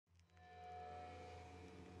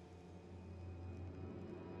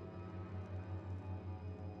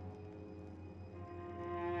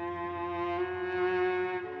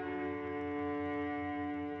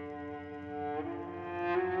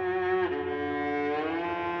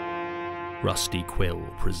Rusty Quill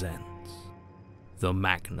presents the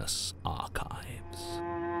Magnus Archives.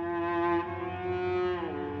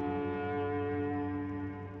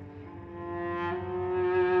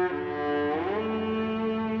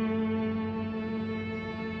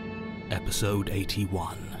 Episode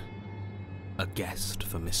 81. A Guest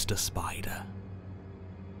for Mr. Spider.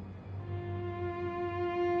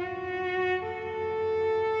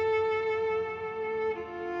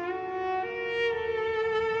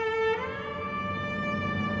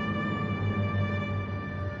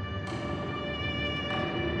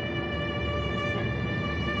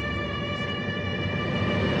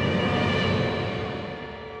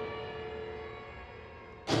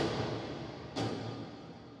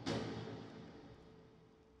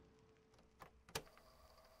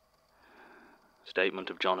 Statement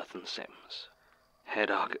of Jonathan Sims,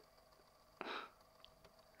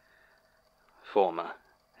 former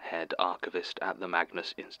Head Archivist at the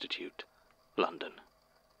Magnus Institute, London,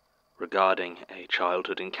 regarding a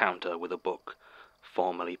childhood encounter with a book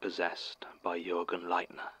formerly possessed by Jurgen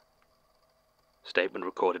Leitner. Statement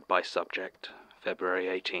recorded by subject, February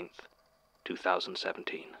 18th,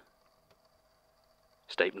 2017.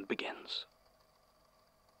 Statement begins.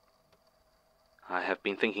 I have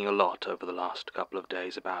been thinking a lot over the last couple of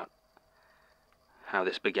days about how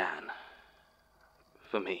this began.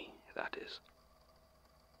 For me, that is.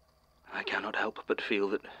 I cannot help but feel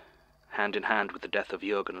that, hand in hand with the death of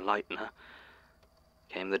Jurgen Leitner,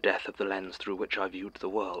 came the death of the lens through which I viewed the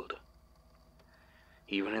world.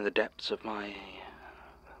 Even in the depths of my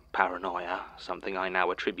paranoia, something I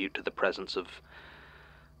now attribute to the presence of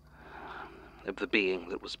the being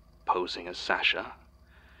that was posing as Sasha,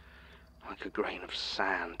 like a grain of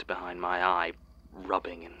sand behind my eye,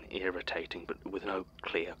 rubbing and irritating, but with no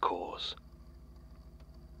clear cause.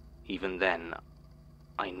 Even then,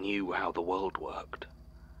 I knew how the world worked.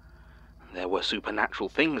 There were supernatural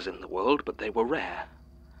things in the world, but they were rare,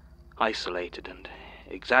 isolated and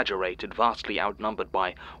exaggerated, vastly outnumbered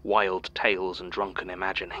by wild tales and drunken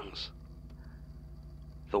imaginings.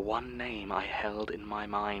 The one name I held in my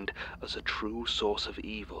mind as a true source of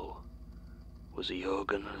evil was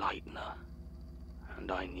Jurgen Leitner, and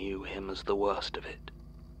I knew him as the worst of it,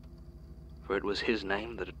 for it was his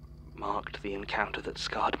name that had marked the encounter that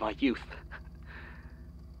scarred my youth.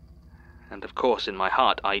 And of course, in my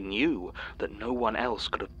heart, I knew that no one else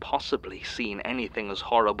could have possibly seen anything as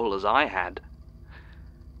horrible as I had.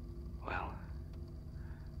 Well,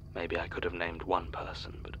 maybe I could have named one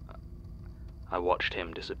person, but I watched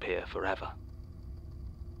him disappear forever.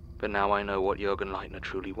 But now I know what Jurgen Leitner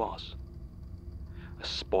truly was. A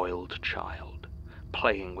spoiled child,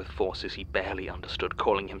 playing with forces he barely understood,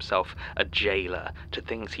 calling himself a jailer to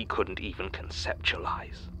things he couldn't even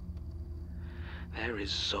conceptualize. There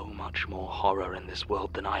is so much more horror in this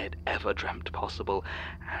world than I had ever dreamt possible,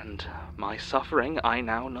 and my suffering, I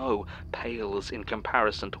now know, pales in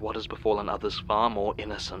comparison to what has befallen others far more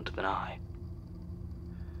innocent than I.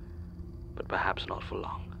 But perhaps not for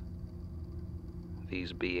long.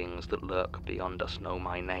 These beings that lurk beyond us know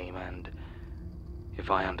my name, and if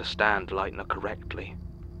I understand Leitner correctly,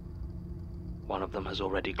 one of them has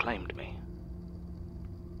already claimed me.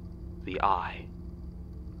 The Eye.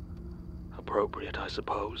 Appropriate, I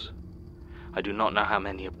suppose. I do not know how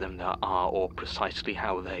many of them there are, or precisely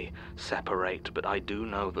how they separate, but I do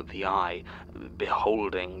know that the Eye,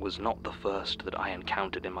 beholding, was not the first that I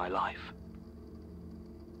encountered in my life.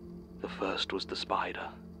 The first was the spider,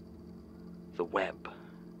 the web,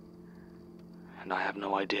 and I have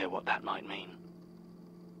no idea what that might mean.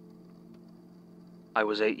 I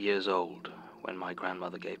was 8 years old when my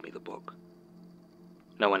grandmother gave me the book.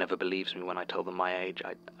 No one ever believes me when I tell them my age.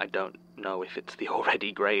 I don't know if it's the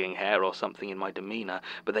already greying hair or something in my demeanor,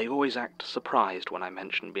 but they always act surprised when I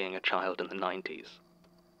mention being a child in the 90s.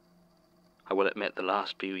 I will admit the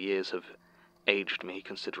last few years have aged me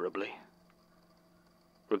considerably.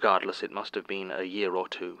 Regardless, it must have been a year or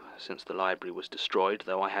two since the library was destroyed,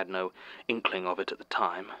 though I had no inkling of it at the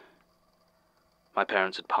time. My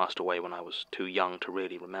parents had passed away when I was too young to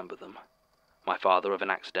really remember them. My father of an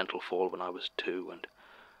accidental fall when I was 2, and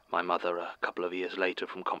my mother a couple of years later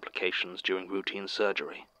from complications during routine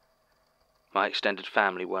surgery. My extended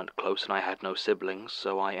family weren't close, and I had no siblings,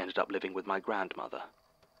 so I ended up living with my grandmother.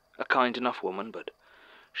 A kind enough woman, but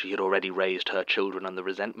she had already raised her children, and the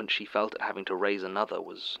resentment she felt at having to raise another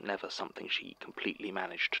was never something she completely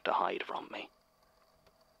managed to hide from me.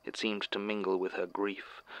 It seemed to mingle with her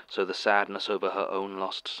grief, so the sadness over her own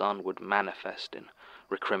lost son would manifest in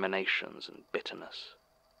recriminations and bitterness.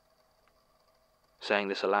 Saying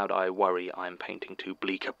this aloud, I worry I am painting too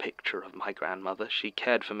bleak a picture of my grandmother. She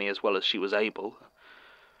cared for me as well as she was able,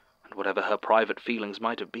 and whatever her private feelings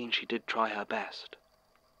might have been, she did try her best.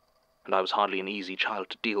 And I was hardly an easy child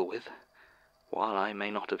to deal with. While I may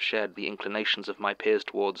not have shared the inclinations of my peers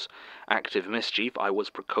towards active mischief, I was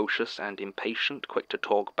precocious and impatient, quick to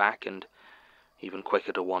talk back, and even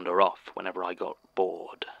quicker to wander off whenever I got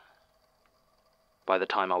bored. By the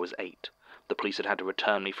time I was 8, the police had to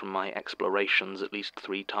return me from my explorations at least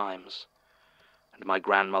 3 times, and my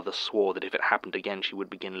grandmother swore that if it happened again she would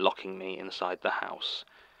begin locking me inside the house,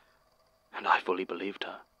 and I fully believed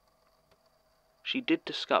her. She did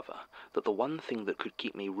discover that the one thing that could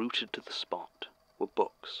keep me rooted to the spot were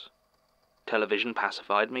books. Television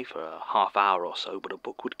pacified me for a half-hour or so, but a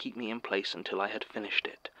book would keep me in place until I had finished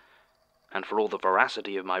it. And for all the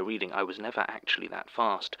veracity of my reading, I was never actually that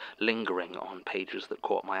fast, lingering on pages that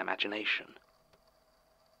caught my imagination.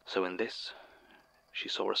 So in this, she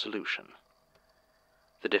saw a solution.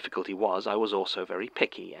 The difficulty was, I was also very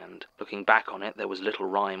picky, and looking back on it, there was little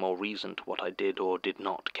rhyme or reason to what I did or did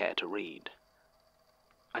not care to read.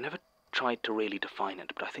 I never tried to really define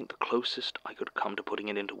it, but I think the closest I could come to putting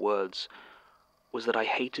it into words was that I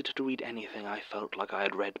hated to read anything I felt like I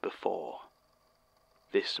had read before.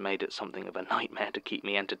 This made it something of a nightmare to keep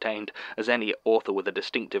me entertained, as any author with a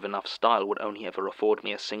distinctive enough style would only ever afford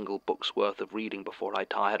me a single book's worth of reading before I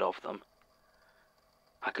tired of them.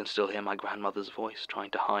 I can still hear my grandmother's voice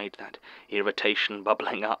trying to hide that irritation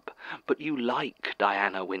bubbling up. "But you like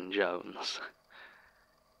Diana Wynne-Jones."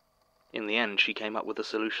 In the end, she came up with a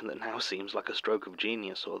solution that now seems like a stroke of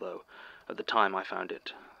genius, although at the time I found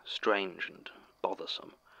it strange and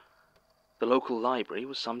bothersome. The local library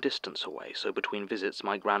was some distance away, so between visits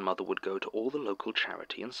my grandmother would go to all the local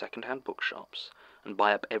charity and second-hand bookshops and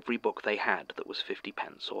buy up every book they had that was 50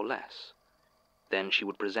 pence or less. Then she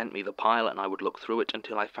would present me the pile, and I would look through it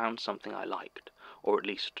until I found something I liked, or at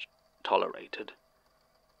least tolerated.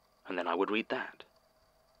 And then I would read that.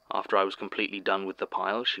 After I was completely done with the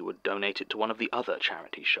pile, she would donate it to one of the other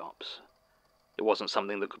charity shops. It wasn't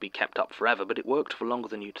something that could be kept up forever, but it worked for longer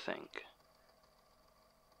than you'd think.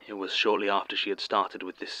 It was shortly after she had started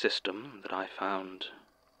with this system that I found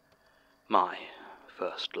my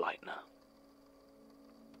first Leitner.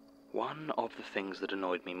 One of the things that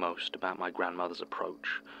annoyed me most about my grandmother's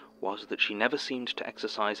approach was that she never seemed to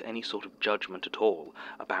exercise any sort of judgment at all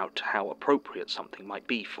about how appropriate something might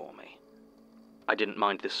be for me. I didn't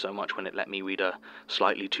mind this so much when it let me read a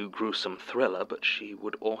slightly too gruesome thriller, but she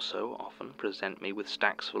would also often present me with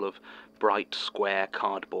stacks full of bright, square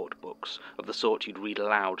cardboard books, of the sort you'd read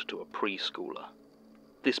aloud to a preschooler.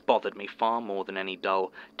 This bothered me far more than any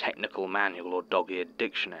dull, technical manual or dog-eared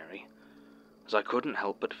dictionary, as I couldn't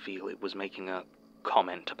help but feel it was making a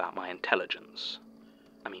comment about my intelligence.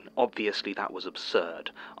 I mean, obviously that was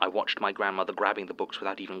absurd. I watched my grandmother grabbing the books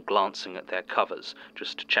without even glancing at their covers,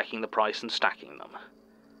 just checking the price and stacking them.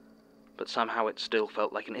 But somehow it still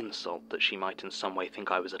felt like an insult that she might in some way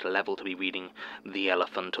think I was at a level to be reading The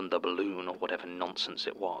Elephant and the Balloon or whatever nonsense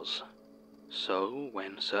it was. So,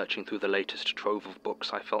 when searching through the latest trove of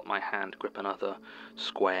books I felt my hand grip another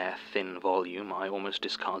square, thin volume, I almost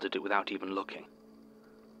discarded it without even looking.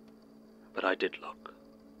 But I did look,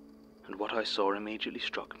 and what I saw immediately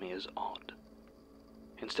struck me as odd.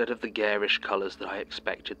 Instead of the garish colours that I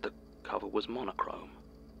expected, the cover was monochrome,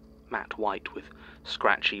 matte white with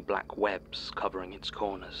scratchy black webs covering its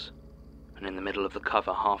corners, and in the middle of the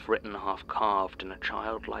cover, half written, half carved in a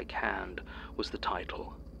childlike hand, was the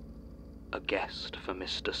title, "A Guest for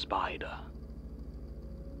Mr. Spider."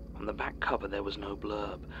 On the back cover there was no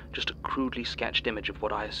blurb, just a crudely sketched image of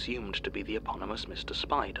what I assumed to be the eponymous Mr.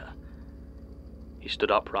 Spider. He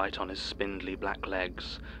stood upright on his spindly black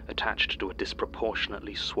legs, attached to a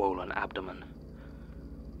disproportionately swollen abdomen.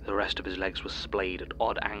 The rest of his legs were splayed at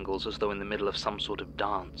odd angles as though in the middle of some sort of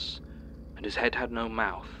dance, and his head had no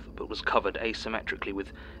mouth, but was covered asymmetrically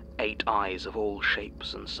with 8 eyes of all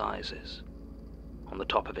shapes and sizes. On the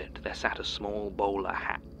top of it there sat a small bowler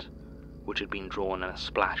hat, which had been drawn in a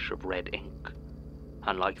splash of red ink,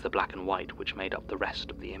 unlike the black and white which made up the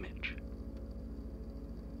rest of the image.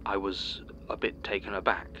 I was a bit taken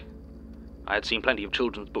aback. I had seen plenty of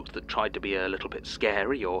children's books that tried to be a little bit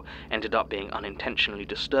scary or ended up being unintentionally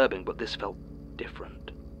disturbing, but this felt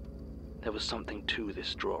different. There was something to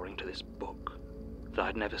this drawing, to this book, that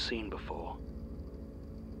I'd never seen before.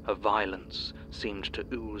 A violence seemed to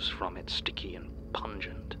ooze from it, sticky and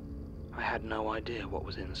pungent. I had no idea what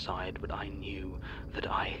was inside, but I knew that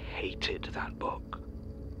I hated that book.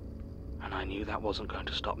 And I knew that wasn't going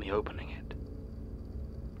to stop me opening it.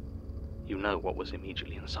 You know what was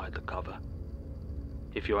immediately inside the cover.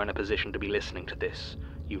 If you're in a position to be listening to this,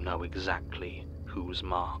 you know exactly whose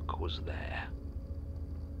mark was there.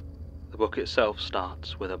 The book itself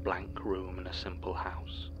starts with a blank room in a simple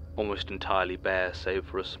house, almost entirely bare save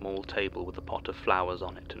for a small table with a pot of flowers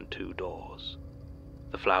on it and 2 doors.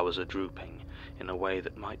 The flowers are drooping in a way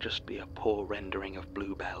that might just be a poor rendering of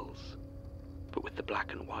bluebells, but with the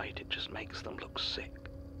black and white it just makes them look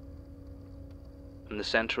sick. In the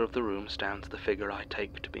centre of the room stands the figure I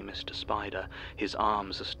take to be Mr. Spider. His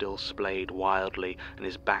arms are still splayed wildly, and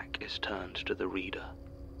his back is turned to the reader.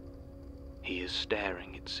 He is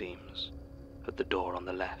staring, it seems, at the door on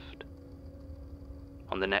the left.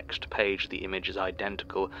 On the next page the image is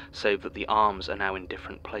identical, save that the arms are now in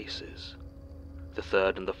different places. The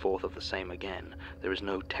third and the fourth are the same again. There is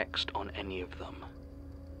no text on any of them.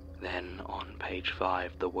 Then, on page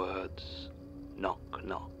 5, the words, "Knock,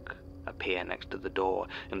 knock," appear next to the door,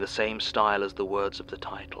 in the same style as the words of the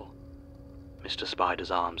title. Mr. Spider's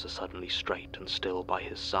arms are suddenly straight and still by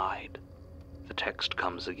his side. The text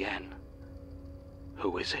comes again.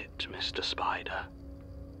 "Who is it, Mr. Spider?"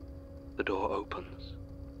 The door opens,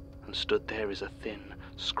 and stood there is a thin,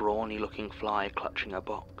 scrawny-looking fly clutching a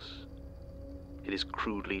box. It is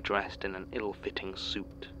crudely dressed in an ill-fitting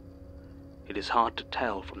suit. It is hard to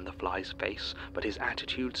tell from the fly's face, but his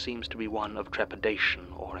attitude seems to be one of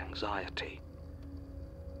trepidation or anxiety.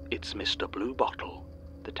 "It's Mr. Bluebottle,"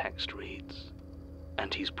 the text reads,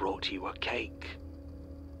 "and he's brought you a cake."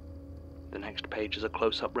 The next page is a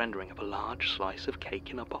close-up rendering of a large slice of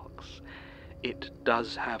cake in a box. It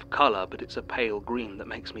does have colour, but it's a pale green that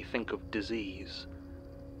makes me think of disease.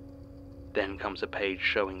 Then comes a page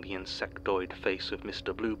showing the insectoid face of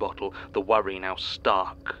Mr. Bluebottle, the worry now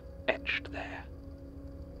stark, etched there.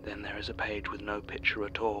 Then there is a page with no picture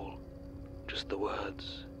at all, just the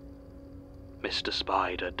words, "Mr.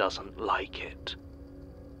 Spider doesn't like it."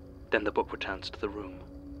 Then the book returns to the room.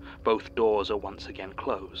 Both doors are once again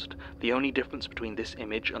closed. The only difference between this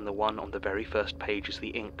image and the one on the very first page is the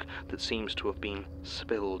ink that seems to have been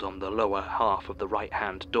spilled on the lower half of the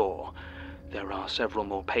right-hand door. There are several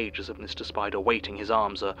more pages of Mr. Spider waiting, his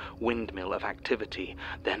arms a windmill of activity.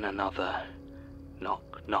 Then another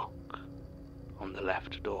knock, knock on the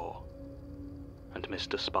left door, and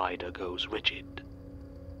Mr. Spider goes rigid.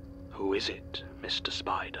 "Who is it, Mr.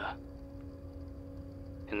 Spider?"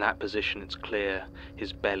 In that position it's clear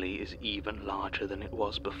his belly is even larger than it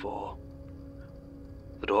was before.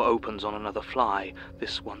 The door opens on another fly,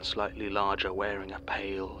 this one slightly larger, wearing a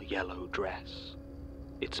pale yellow dress.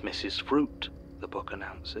 "It's Mrs. Fruit," the book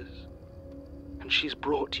announces, "and she's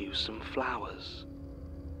brought you some flowers."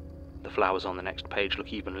 The flowers on the next page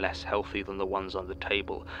look even less healthy than the ones on the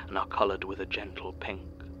table and are coloured with a gentle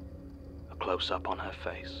pink. A close-up on her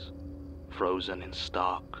face, frozen in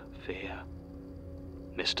stark fear.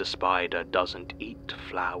 "Mr. Spider doesn't eat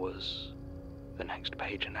flowers," the next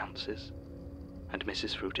page announces, and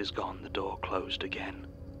Mrs. Fruit is gone, the door closed again.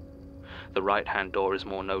 The right-hand door is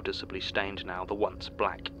more noticeably stained now. The once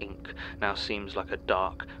black ink now seems like a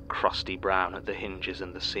dark, crusty brown at the hinges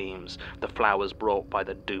and the seams. The flowers brought by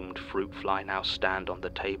the doomed fruit fly now stand on the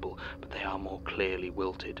table, but they are more clearly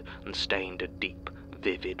wilted and stained a deep,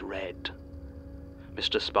 vivid red.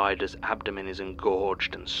 Mr. Spider's abdomen is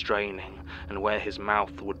engorged and straining, and where his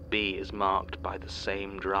mouth would be is marked by the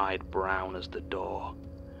same dried brown as the door.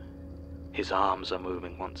 His arms are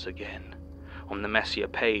moving once again. On the messier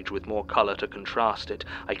page, with more colour to contrast it,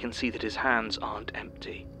 I can see that his hands aren't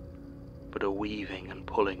empty, but are weaving and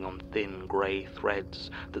pulling on thin grey threads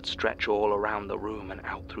that stretch all around the room and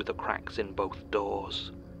out through the cracks in both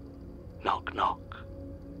doors. Knock, knock.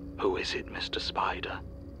 "Who is it, Mr. Spider?"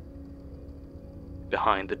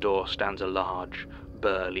 Behind the door stands a large,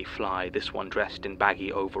 burly fly, this one dressed in baggy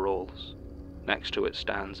overalls. Next to it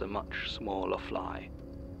stands a much smaller fly,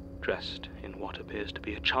 dressed in what appears to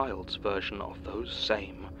be a child's version of those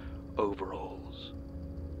same overalls.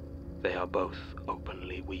 They are both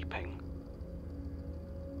openly weeping.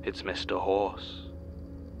 "It's Mr. Horse,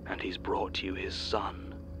 and he's brought you his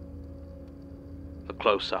son." The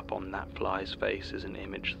close-up on that fly's face is an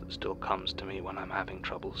image that still comes to me when I'm having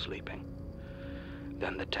trouble sleeping.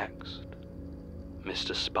 Then the text,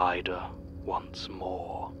 "Mr. Spider wants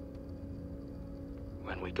more."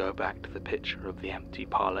 When we go back to the picture of the empty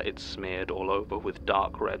parlour, it's smeared all over with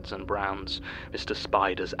dark reds and browns. Mr.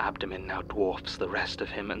 Spider's abdomen now dwarfs the rest of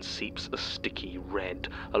him and seeps a sticky red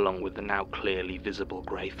along with the now clearly visible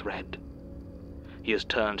grey thread. He has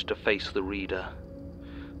turned to face the reader,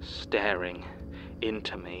 staring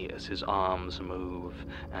into me as his arms move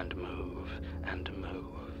and move and move.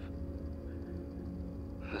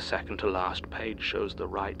 The second to last page shows the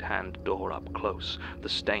right-hand door up close, the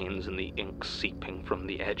stains and the ink seeping from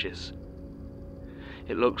the edges.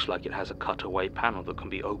 It looks like it has a cutaway panel that can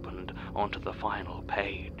be opened onto the final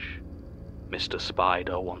page. Mr.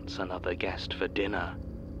 Spider wants another guest for dinner,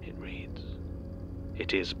 it reads.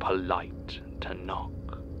 It is polite to knock.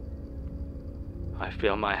 I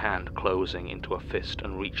feel my hand closing into a fist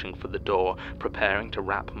and reaching for the door, preparing to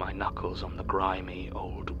rap my knuckles on the grimy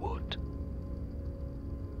old wood.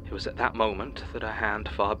 It was at that moment that a hand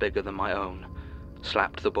far bigger than my own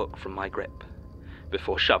slapped the book from my grip,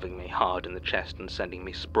 before shoving me hard in the chest and sending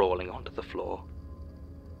me sprawling onto the floor.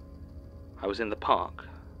 I was in the park,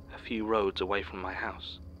 a few roads away from my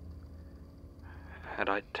house. Had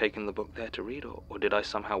I taken the book there to read, or did I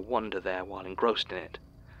somehow wander there while engrossed in it?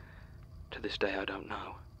 To this day I don't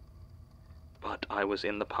know. But I was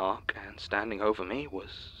in the park, and standing over me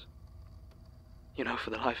was... for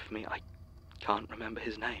the life of me, I can't remember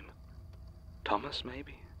his name. Thomas,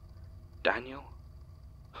 maybe? Daniel?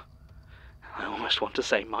 I almost want to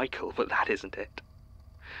say Michael, but that isn't it.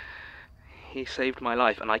 He saved my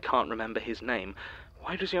life, and I can't remember his name.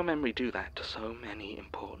 Why does your memory do that to so many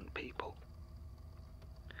important people?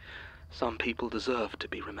 Some people deserve to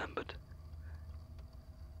be remembered.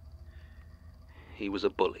 He was a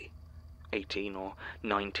bully, 18 or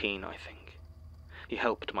 19, I think. He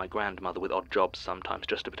helped my grandmother with odd jobs sometimes,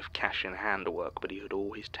 just a bit of cash-in-hand work, but he had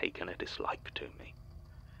always taken a dislike to me.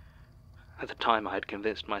 At the time I had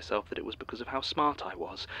convinced myself that it was because of how smart I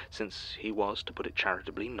was, since he was, to put it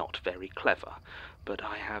charitably, not very clever, but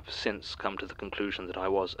I have since come to the conclusion that I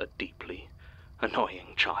was a deeply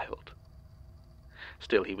annoying child.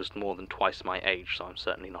 Still, he was more than twice my age, so I'm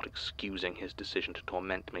certainly not excusing his decision to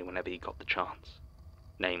torment me whenever he got the chance.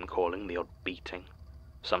 Name-calling, the odd beating,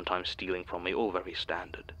 sometimes stealing from me, all very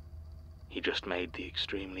standard. He just made the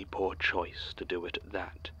extremely poor choice to do it at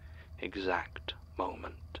that exact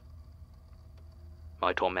moment.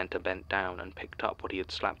 My tormentor bent down and picked up what he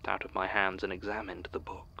had slapped out of my hands and examined the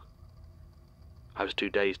book. I was too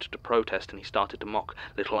dazed to protest, and he started to mock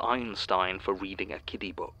little Einstein for reading a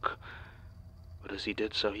kiddie book. But as he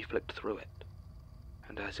did so, he flicked through it,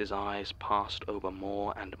 and as his eyes passed over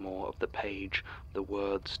more and more of the page, the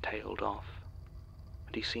words tailed off,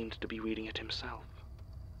 and he seemed to be reading it himself.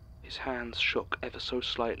 His hands shook ever so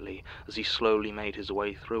slightly as he slowly made his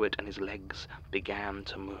way through it, and his legs began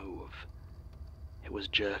to move. It was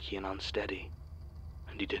jerky and unsteady,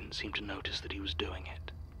 and he didn't seem to notice that he was doing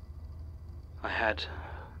it. I had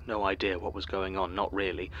no idea what was going on, not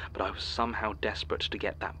really, but I was somehow desperate to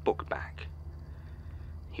get that book back.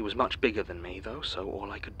 He was much bigger than me, though, so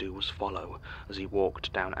all I could do was follow as he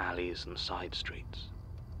walked down alleys and side streets.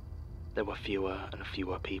 There were fewer and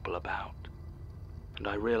fewer people about, and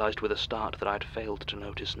I realized with a start that I had failed to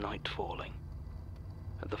notice night falling.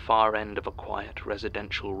 At the far end of a quiet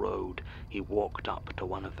residential road, he walked up to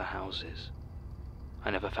one of the houses.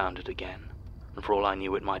 I never found it again, and for all I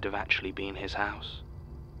knew it might have actually been his house.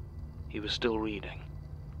 He was still reading.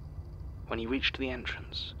 When he reached the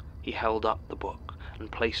entrance, he held up the book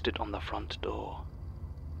and placed it on the front door.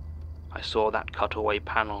 I saw that cutaway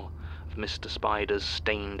panel of Mr. Spider's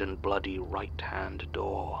stained and bloody right-hand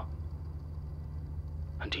door,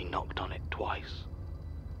 and he knocked on it twice.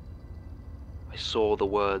 I saw the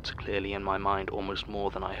words clearly in my mind almost more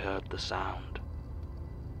than I heard the sound.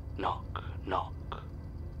 Knock, knock.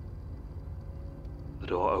 The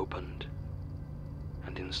door opened,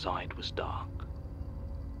 and inside was dark.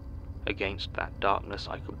 Against that darkness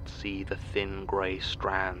I could see the thin grey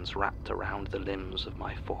strands wrapped around the limbs of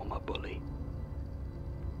my former bully.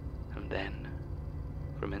 And then,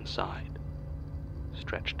 from inside,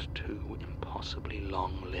 stretched two impossibly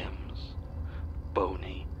long limbs,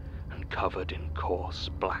 bony and covered in coarse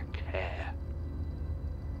black hair.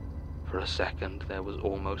 For a second there was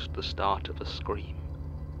almost the start of a scream,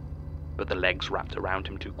 but the legs wrapped around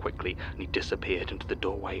him too quickly, and he disappeared into the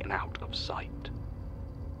doorway and out of sight.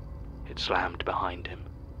 It slammed behind him,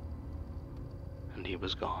 and he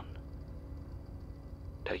was gone,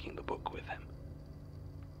 taking the book with him.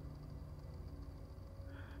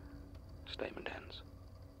 Statement ends.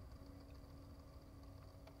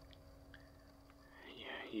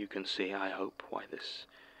 You can see, I hope, why this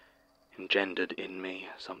engendered in me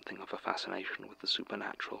something of a fascination with the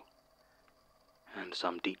supernatural, and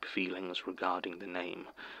some deep feelings regarding the name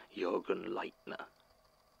Jurgen Leitner.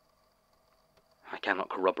 I cannot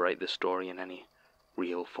corroborate this story in any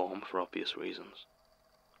real form for obvious reasons.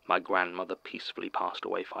 My grandmother peacefully passed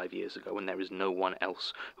away 5 years ago, and there is no one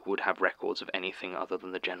else who would have records of anything other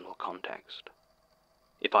than the general context.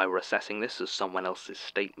 If I were assessing this as someone else's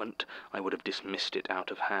statement, I would have dismissed it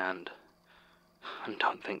out of hand, and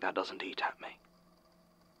don't think that doesn't eat at me.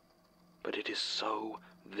 But it is so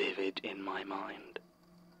vivid in my mind,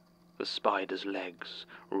 the spider's legs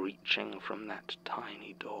reaching from that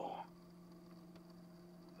tiny door,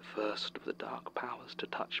 the first of the dark powers to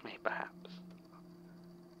touch me, perhaps.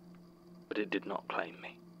 But it did not claim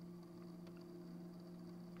me.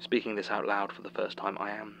 Speaking this out loud for the first time,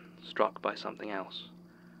 I am struck by something else.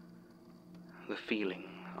 The feeling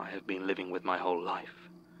I have been living with my whole life.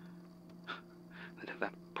 That if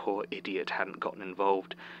that poor idiot hadn't gotten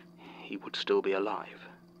involved, he would still be alive.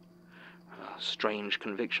 A strange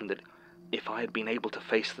conviction that if I had been able to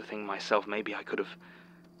face the thing myself, maybe I could have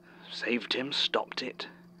saved him, stopped it.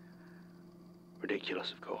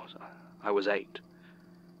 Ridiculous, of course. I was 8.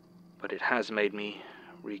 But it has made me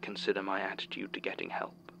reconsider my attitude to getting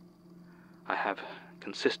help. I have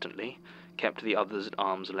consistently kept the others at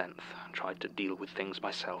arm's length, tried to deal with things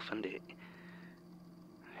myself, and it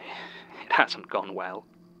hasn't gone well.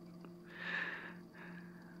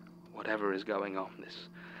 Whatever is going on, this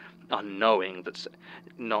unknowing that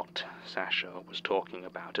not Sasha was talking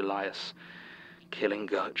about, Elias killing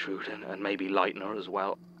Gertrude and maybe Leitner as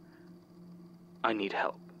well. I need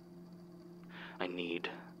help. I need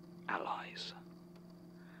allies.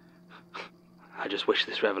 I just wish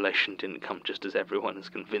this revelation didn't come just as everyone is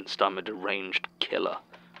convinced I'm a deranged killer.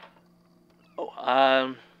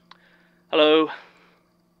 Oh, hello?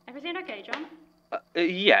 Everything okay, John?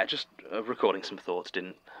 Yeah, just recording some thoughts.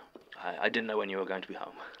 I didn't know when you were going to be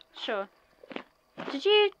home. Sure. Did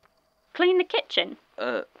you clean the kitchen?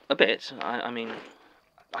 A bit. I mean,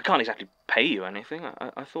 I can't exactly pay you anything.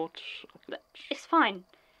 I thought... It's fine.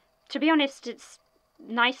 To be honest, it's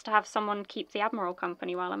nice to have someone keep the Admiral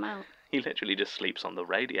company while I'm out. He literally just sleeps on the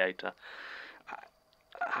radiator.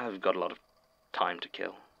 I've got a lot of time to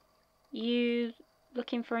kill. You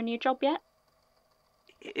looking for a new job yet?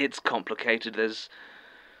 It's complicated. There's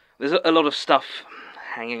a lot of stuff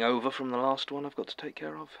hanging over from the last one I've got to take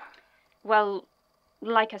care of. Well,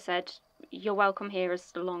 like I said, you're welcome here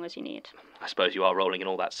as long as you need. I suppose you are rolling in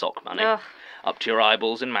all that sock money. Ugh. Up to your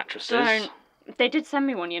eyeballs in mattresses. Don't. They did send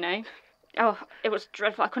me one, you know. Oh, it was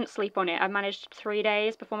dreadful. I couldn't sleep on it. I managed 3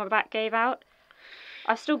 days before my back gave out.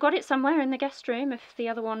 I've still got it somewhere in the guest room if the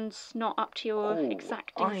other one's not up to your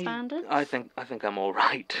exacting standards. I think I'm all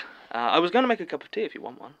right. I was going to make a cup of tea if you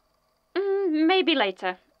want one. Maybe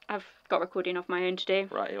later. I've got recording of my own to do.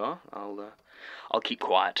 Right, you are. I'll keep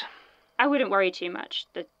quiet. I wouldn't worry too much.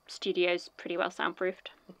 The studio's pretty well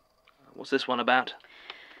soundproofed. What's this one about?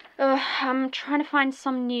 I'm trying to find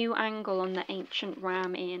some new angle on the ancient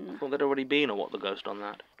Ram Inn. Thought there'd already been, or what, the ghost on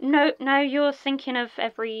that? No, you're thinking of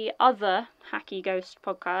every other hacky ghost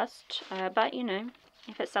podcast. But, you know,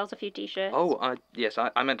 if it sells a few t-shirts... Oh, yes,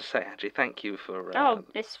 I meant to say, actually, thank you for... Oh,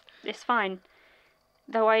 it's fine.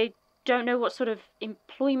 Though I don't know what sort of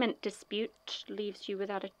employment dispute leaves you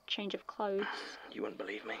without a change of clothes. You wouldn't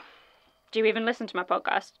believe me. Do you even listen to my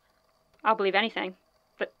podcast? I'll believe anything,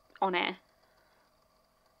 but on air.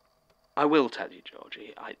 I will tell you,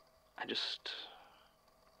 Georgie. I just...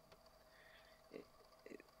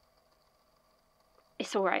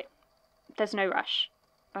 It's all right. There's no rush.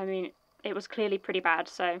 I mean, it was clearly pretty bad,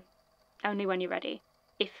 so only when you're ready.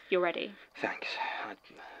 If you're ready. Thanks.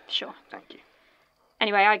 Sure. Thank you.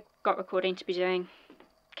 Anyway, I got recording to be doing.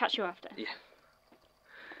 Catch you after. Yeah.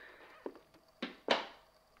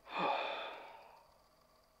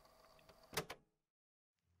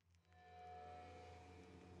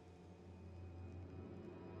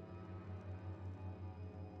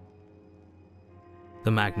 The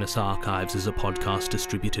Magnus Archives is a podcast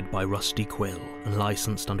distributed by Rusty Quill and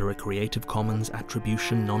licensed under a Creative Commons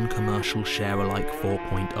Attribution Non-Commercial Share-alike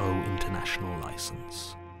 4.0 International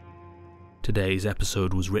License. Today's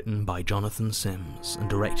episode was written by Jonathan Sims and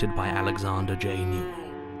directed by Alexander J.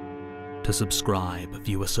 Newall. To subscribe,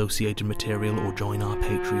 view associated material or join our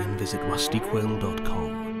Patreon, visit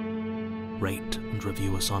rustyquill.com. Rate and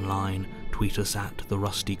review us online, tweet us at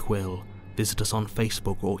 @TheRustyQuill, visit us on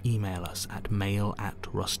Facebook or email us at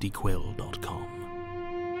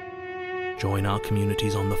mail@rustyquill.com. Join our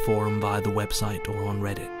communities on the forum via the website or on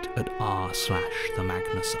Reddit at r/the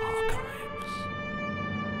Magnus Archives.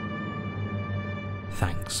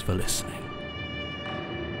 Thanks for listening.